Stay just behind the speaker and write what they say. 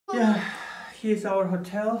here's our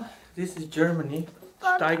hotel. This is Germany.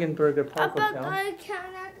 Steigenberger Parkhotel. But I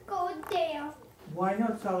cannot go there. Why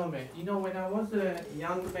not, Salome? You know, when I was a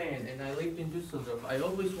young man and I lived in Düsseldorf, I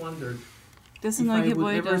always wondered if I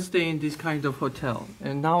would ever stay in this kind of hotel.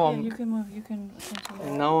 And now I'm. You can move. You can.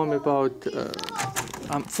 And now I'm about.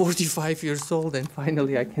 I'm 45 years old, and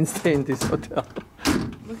finally I can stay in this hotel.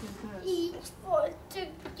 Look at this.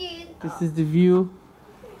 This is the view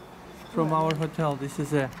from our hotel. This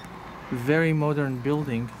is a very modern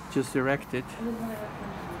building just erected.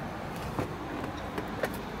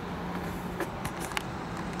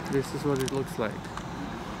 This is what it looks like.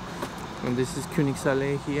 And this is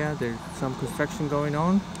Königsallee here. There's some construction going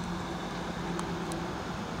on.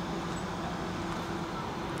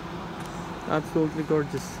 Absolutely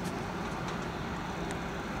gorgeous.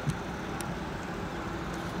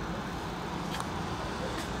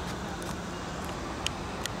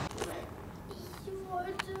 Ich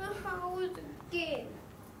wollte nach Hause gehen.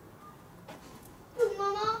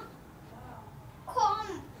 Mama, komm!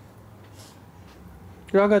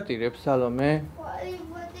 Ragatireb, Salome. Weil ich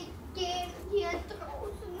wollte gehen hier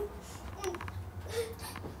draußen und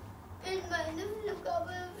in meine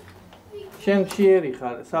Fluggabe.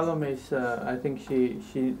 Salome is, I think she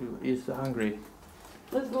is hungry.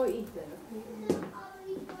 Let's go eat then. Aber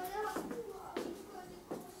ich wollte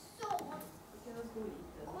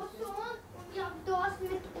Croissant und ich habe Durst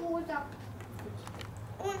mit Oder.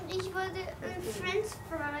 Und ich wollte French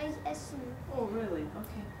Fries essen. Oh, really?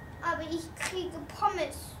 Okay. Aber ich kriege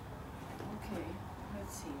Pommes. Okay.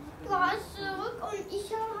 Let's see. Du hast zurück und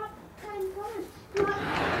ich habe keinen Pommes. Du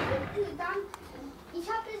hast dann, ich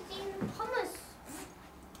habe gesehen Pommes.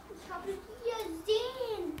 Ich habe sie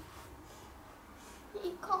gesehen.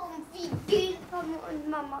 Ich komme, wie geht Mama und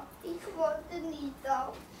Mama? Ich wollte nie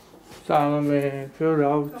da. Salome, hör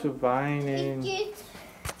auf zu weinen. Ich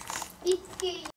gehe